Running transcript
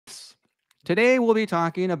Today we'll be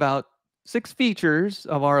talking about 6 features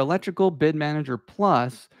of our Electrical Bid Manager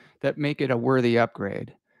Plus that make it a worthy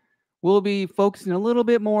upgrade. We'll be focusing a little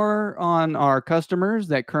bit more on our customers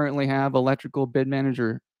that currently have Electrical Bid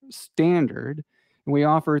Manager Standard. And we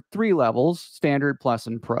offer 3 levels: Standard, Plus,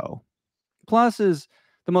 and Pro. Plus is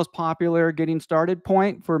the most popular getting started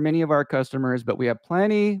point for many of our customers, but we have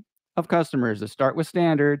plenty of customers that start with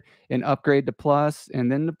Standard and upgrade to Plus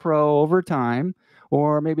and then to Pro over time,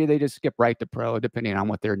 or maybe they just skip right to Pro depending on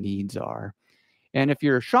what their needs are. And if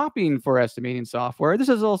you're shopping for estimating software, this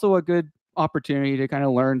is also a good opportunity to kind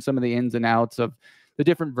of learn some of the ins and outs of the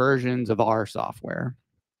different versions of our software.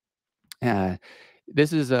 Uh,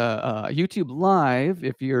 this is a YouTube Live.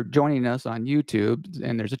 If you're joining us on YouTube,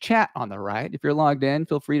 and there's a chat on the right. If you're logged in,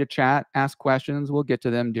 feel free to chat, ask questions. We'll get to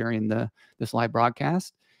them during this live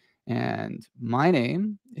broadcast. And my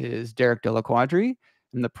name is Derek Delaquadri.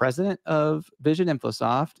 I'm the president of Vision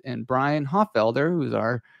InfoSoft, and Brian Hoffelder, who's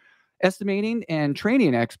our estimating and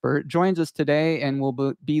training expert, joins us today and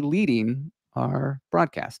will be leading our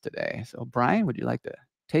broadcast today. So, Brian, would you like to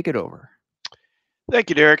take it over? Thank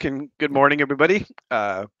you, Derek, and good morning, everybody.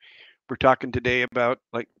 We're talking today about,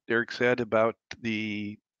 like Derek said, about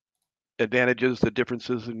the advantages, the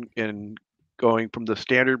differences in going from the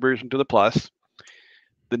standard version to the plus.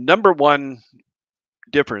 The number one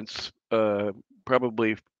difference,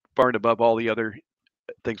 probably far and above all the other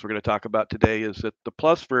things we're going to talk about today, is that the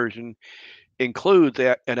plus version includes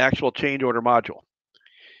an actual change order module.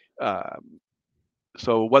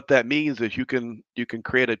 So what that means is you can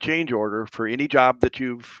create a change order for any job that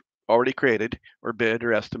you've already created or bid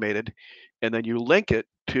or estimated, and then you link it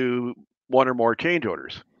to one or more change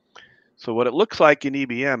orders. So what it looks like in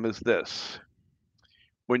EBM is this.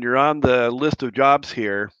 When you're on the list of jobs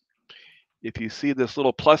here, if you see this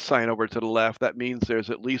little plus sign over to the left, that means there's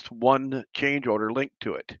at least one change order linked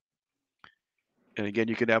to it. And again,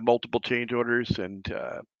 you can have multiple change orders and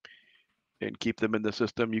keep them in the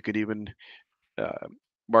system. You could even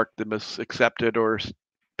mark them as accepted or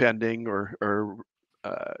pending or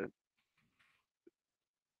what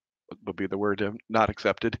would be the word, not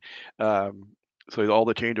accepted. So all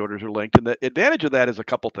the change orders are linked. And the advantage of that is a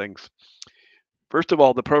couple things. First of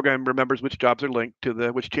all, the program remembers which jobs are linked to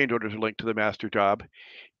which change orders are linked to the master job.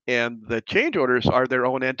 And the change orders are their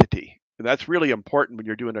own entity. And that's really important when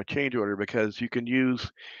you're doing a change order because you can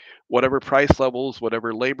use whatever price levels,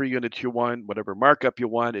 whatever labor units you want, whatever markup you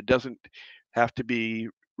want. It doesn't have to be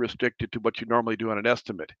restricted to what you normally do on an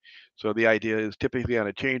estimate. So the idea is typically on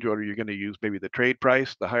a change order, you're going to use maybe the trade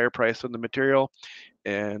price, the higher price on the material.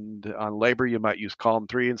 And on labor, you might use column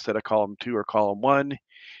 3 instead of column 2 or column 1.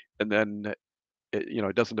 And then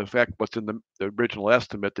it doesn't affect what's in the original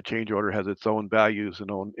estimate. The change order has its own values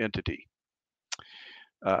and own entity.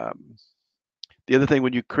 The other thing,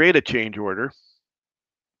 when you create a change order,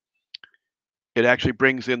 it actually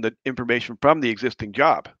brings in the information from the existing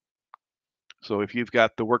job. So if you've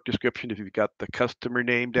got the work description, if you've got the customer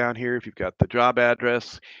name down here, if you've got the job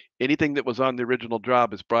address, anything that was on the original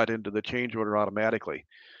job is brought into the change order automatically.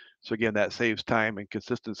 So again, that saves time and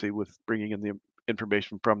consistency with bringing in the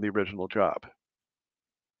information from the original job.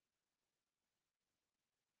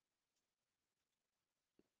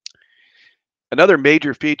 Another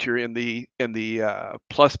major feature in the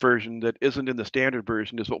plus version that isn't in the standard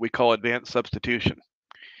version is what we call advanced substitution.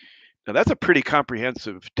 Now that's a pretty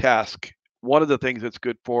comprehensive task. One of the things it's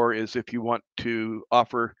good for is if you want to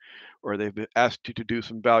offer, or they've asked you to do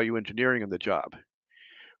some value engineering in the job.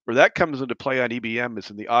 Where that comes into play on EBM is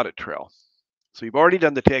in the audit trail. So you've already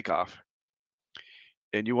done the takeoff,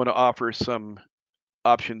 and you want to offer some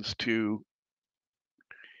options to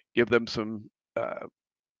give them some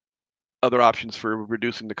other options for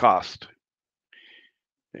reducing the cost.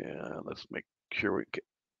 Let's make sure we get.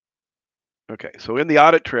 Okay, so in the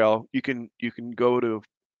audit trail, you can go to,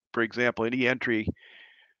 for example, any entry,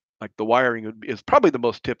 like the wiring is probably the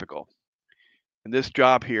most typical. In this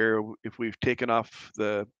job here, if we've taken off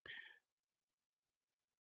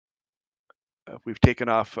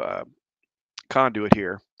conduit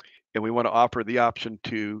here, and we want to offer the option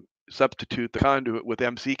to substitute the conduit with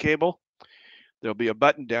MC cable, there'll be a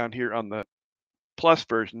button down here on the plus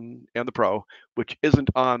version and the pro, which isn't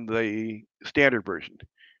on the standard version,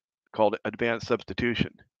 called advanced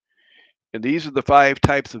substitution. And these are the 5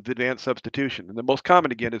 types of advanced substitution. And the most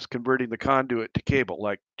common, again, is converting the conduit to cable,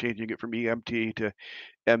 like changing it from EMT to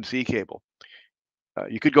MC cable.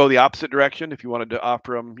 You could go the opposite direction if you wanted to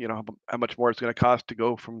offer them, how much more it's going to cost to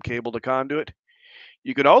go from cable to conduit.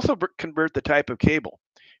 You could also convert the type of cable.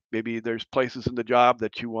 Maybe there's places in the job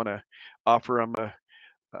that you want to offer them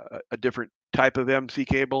a different type of MC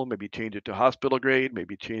cable, maybe change it to hospital grade,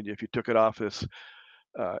 maybe change if you took it off this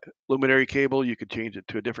luminary cable, you could change it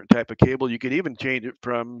to a different type of cable. You could even change it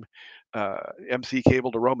from MC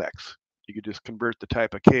cable to Romex. You could just convert the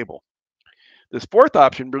type of cable. This fourth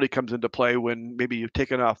option really comes into play when maybe you've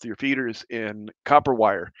taken off your feeders in copper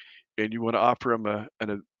wire and you want to offer them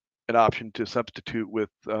an option to substitute with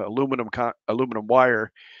aluminum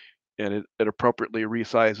wire, and it appropriately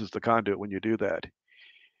resizes the conduit when you do that.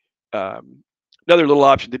 Another little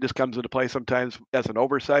option that just comes into play sometimes as an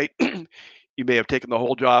oversight. You may have taken the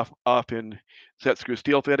whole job off in set screw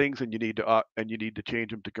steel fittings, and you need to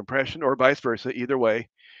change them to compression, or vice versa. Either way,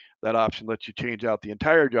 that option lets you change out the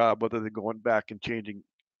entire job, rather than going back and changing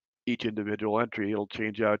each individual entry. It'll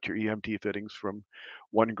change out your EMT fittings from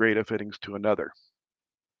one grade of fittings to another.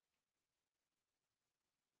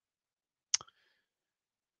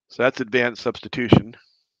 So that's advanced substitution.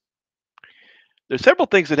 There's several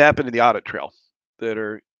things that happen in the audit trail that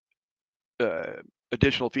are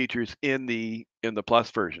additional features in the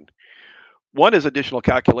plus version. One is additional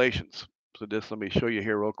calculations. So let me show you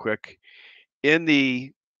here real quick. In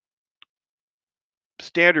the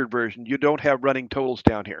standard version, you don't have running totals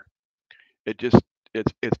down here.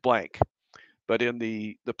 It's blank. But in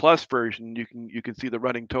the plus version, you can see the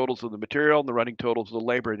running totals of the material and the running totals of the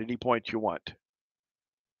labor at any point you want.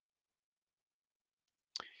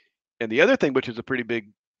 And the other thing, which is a pretty big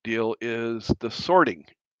deal, is the sorting.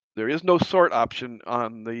 There is no sort option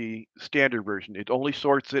on the standard version. It only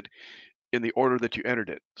sorts it in the order that you entered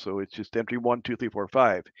it. So it's just entry 1, 2, 3, 4,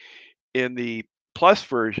 5. In the plus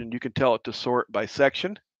version, you can tell it to sort by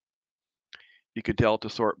section. You can tell it to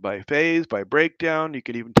sort by phase, by breakdown. You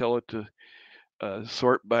can even tell it to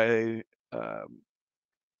sort by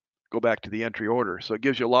go back to the entry order. So it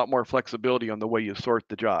gives you a lot more flexibility on the way you sort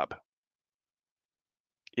the job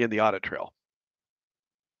in the audit trail.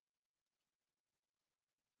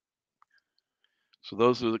 So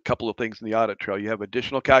those are a couple of things in the audit trail. You have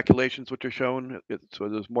additional calculations which are shown. So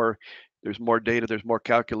there's more data, there's more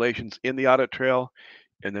calculations in the audit trail,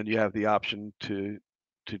 and then you have the option to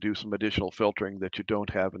do some additional filtering that you don't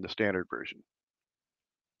have in the standard version.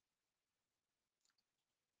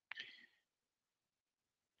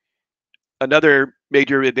 Another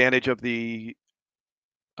major advantage of the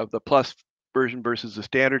plus version versus the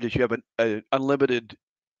standard is you have an unlimited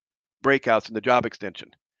breakouts in the job extension.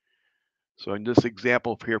 So in this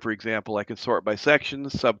example here, for example, I can sort by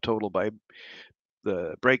sections, subtotal by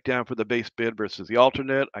the breakdown for the base bid versus the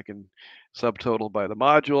alternate. I can subtotal by the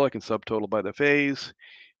module. I can subtotal by the phase.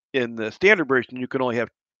 In the standard version, you can only have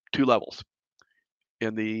 2 levels.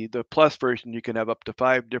 In the plus version, you can have up to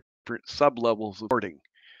 5 different sub-levels of sorting.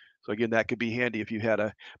 So again, that could be handy if you had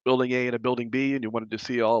a building A and a building B and you wanted to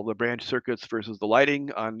see all the branch circuits versus the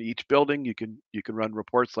lighting on each building. You can run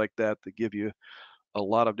reports like that give you a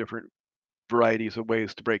lot of different varieties of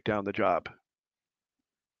ways to break down the job.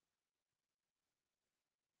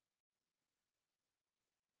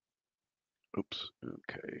 Oops,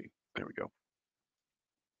 okay, there we go.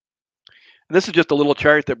 And this is just a little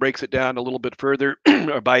chart that breaks it down a little bit further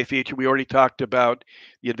by feature. We already talked about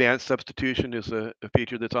the advanced substitution is a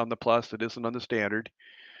feature that's on the plus that isn't on the standard.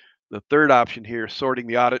 The third option here, sorting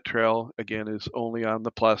the audit trail, again, is only on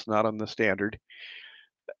the plus, not on the standard.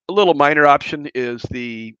 A little minor option is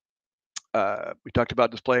we talked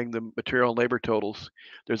about displaying the material and labor totals.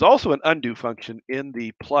 There's also an undo function in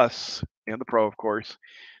the plus and the pro, of course,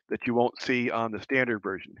 that you won't see on the standard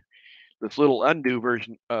version. This little undo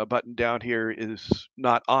version button down here is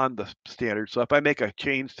not on the standard. So if I make a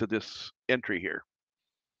change to this entry here,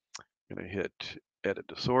 I'm going to hit edit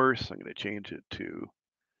to source. I'm going to change it to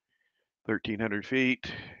 1,300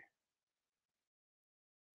 feet.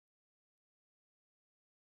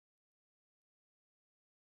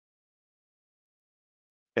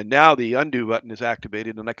 And now the undo button is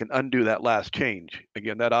activated and I can undo that last change.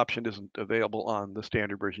 Again, that option isn't available on the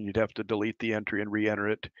standard version. You'd have to delete the entry and re-enter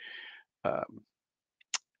it.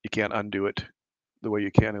 You can't undo it the way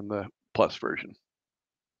you can in the plus version.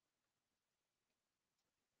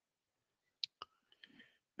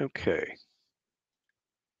 Okay.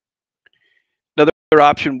 Another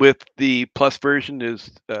option with the plus version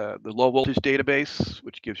is the low voltage database,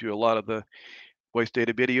 which gives you a lot of the voice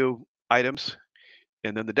data video items.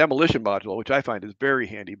 And then the demolition module, which I find is very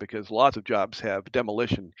handy because lots of jobs have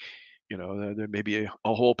demolition. You know, there may be a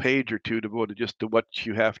whole page or two devoted just to what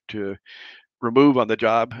you have to remove on the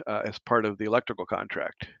job as part of the electrical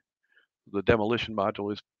contract. The demolition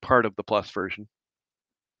module is part of the plus version.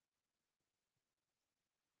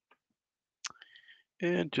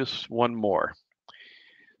 And just one more.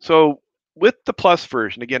 So with the plus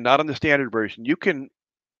version, again, not on the standard version, you can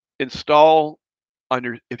install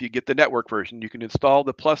if you get the network version, you can install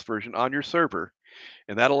the Plus version on your server,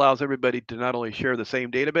 and that allows everybody to not only share the same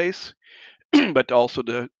database, but also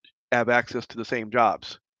to have access to the same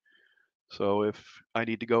jobs. So if I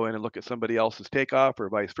need to go in and look at somebody else's takeoff or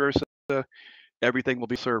vice versa, everything will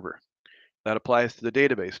be server. That applies to the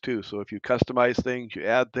database too. So if you customize things, you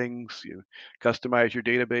add things, you customize your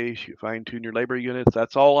database, you fine tune your labor units,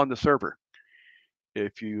 that's all on the server.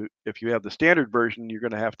 If you have the standard version, you're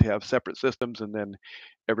going to have separate systems, and then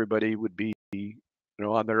everybody would be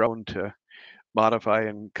on their own to modify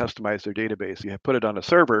and customize their database. You put it on a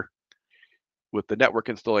server with the network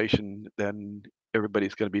installation, then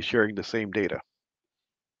everybody's going to be sharing the same data,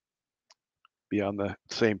 be on the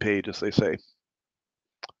same page, as they say.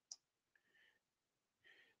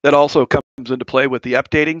 That also comes into play with the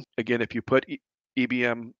updating. Again, if you put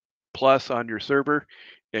EBM Plus on your server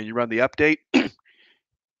and you run the update,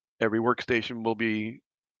 every workstation will be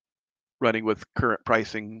running with current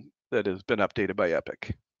pricing that has been updated by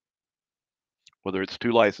Epic. Whether it's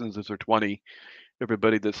 2 licenses or 20,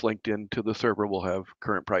 everybody that's linked into the server will have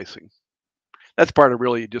current pricing. That's part of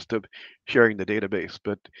really just of sharing the database,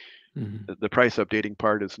 but the price updating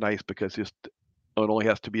part is nice because it only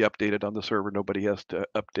has to be updated on the server. Nobody has to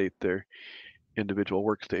update their individual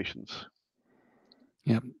workstations.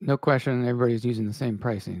 Yeah, no question. Everybody's using the same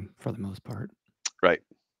pricing for the most part. Right.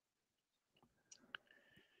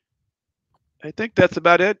 I think that's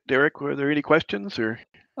about it. Derek, were there any questions or?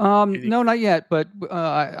 No, not yet. But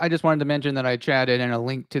I just wanted to mention that I chatted in a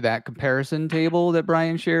link to that comparison table that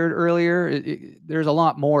Brian shared earlier. There's a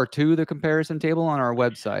lot more to the comparison table on our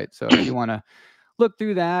website. So if you want to look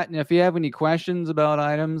through that, and if you have any questions about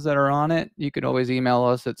items that are on it, you could always email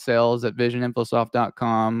us at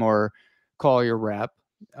sales@visioninfosoft.com or call your rep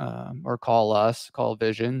or call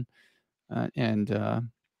Vision, and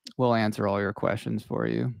we'll answer all your questions for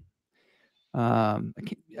you.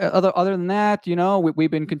 Other than that,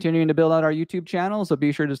 we've been continuing to build out our YouTube channel, so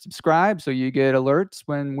be sure to subscribe so you get alerts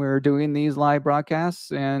when we're doing these live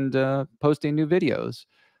broadcasts and posting new videos.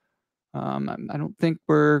 I don't think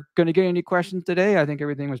we're going to get any questions today. I think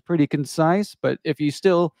everything was pretty concise, but I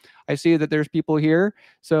see that there's people here.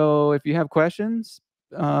 So if you have questions,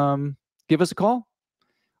 give us a call.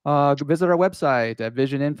 Visit our website at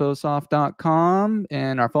visioninfosoft.com,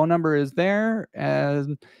 and our phone number is there.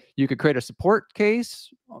 And you could create a support case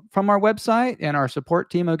from our website, and our support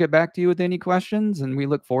team will get back to you with any questions, and we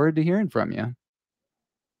look forward to hearing from you.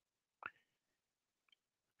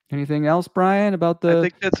 Anything else, Brian, about the I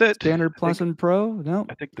think that's it. Standard Plus and Pro? No?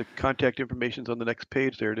 I think the contact information's on the next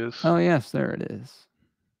page. There it is. Oh, yes, there it is.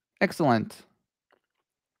 Excellent.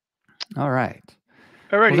 All right.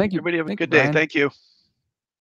 All righty. Well, thank you. Everybody have a Thank you, good day. Brian. Thank you.